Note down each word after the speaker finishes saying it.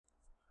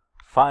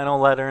final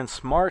letter in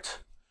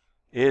SMART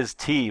is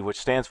T, which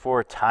stands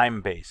for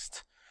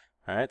time-based.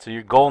 All right, so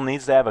your goal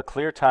needs to have a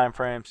clear time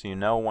frame so you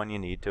know when you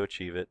need to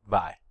achieve it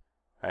by.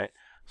 Right?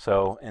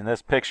 So in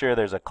this picture,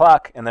 there's a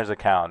clock and there's a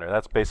calendar.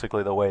 That's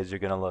basically the ways you're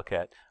going to look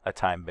at a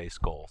time-based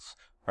goals.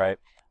 Right?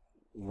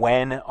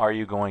 When are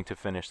you going to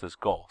finish this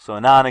goal? So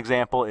a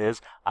non-example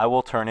is I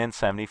will turn in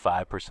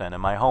 75%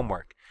 of my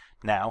homework.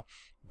 Now,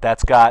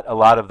 that's got a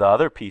lot of the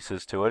other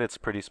pieces to it. It's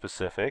pretty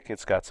specific.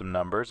 It's got some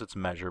numbers. It's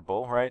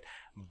measurable, right?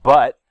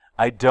 But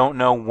I don't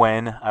know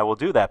when I will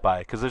do that by,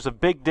 because there's a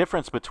big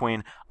difference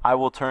between I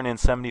will turn in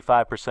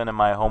 75% of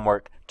my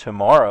homework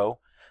tomorrow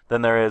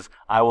than there is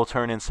I will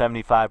turn in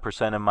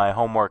 75% of my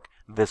homework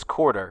this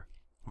quarter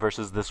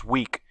versus this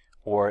week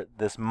or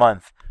this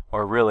month,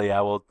 or really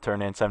I will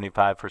turn in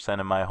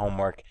 75% of my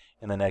homework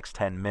in the next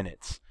 10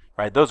 minutes.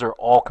 Right? Those are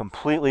all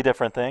completely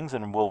different things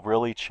and will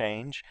really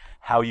change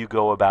how you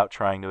go about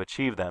trying to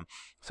achieve them.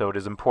 So it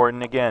is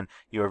important, again,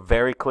 you are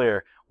very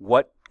clear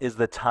what is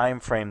the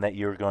time frame that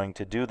you're going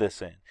to do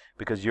this in,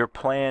 because your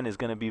plan is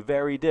going to be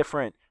very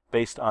different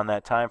based on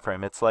that time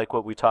frame. It's like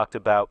what we talked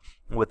about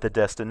with the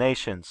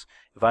destinations.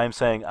 If I'm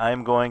saying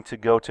I'm going to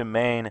go to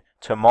Maine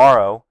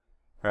tomorrow,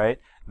 right,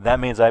 that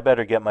means I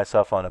better get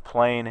myself on a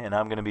plane, and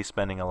I'm going to be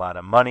spending a lot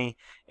of money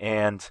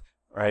and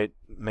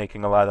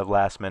making a lot of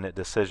last minute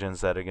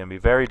decisions that are going to be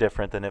very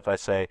different than if I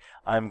say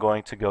I'm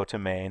going to go to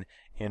Maine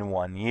in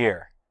 1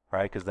 year,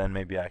 right? Because then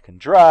maybe I can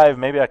drive,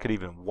 maybe I could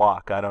even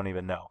walk, I don't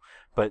even know.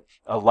 But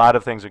a lot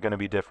of things are going to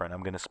be different.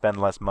 I'm going to spend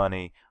less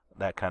money,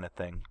 that kind of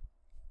thing.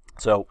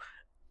 So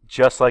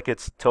just like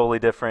it's totally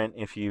different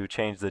if you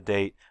change the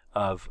date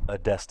of a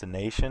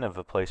destination, of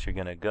a place you're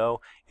going to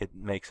go, it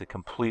makes it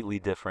completely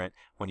different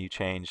when you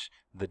change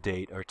the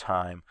date or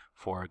time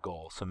for a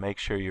goal. So make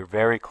sure you're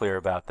very clear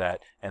about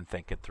that and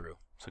think it through.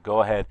 So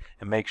go ahead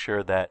and make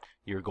sure that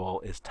your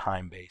goal is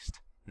time-based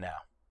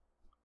now.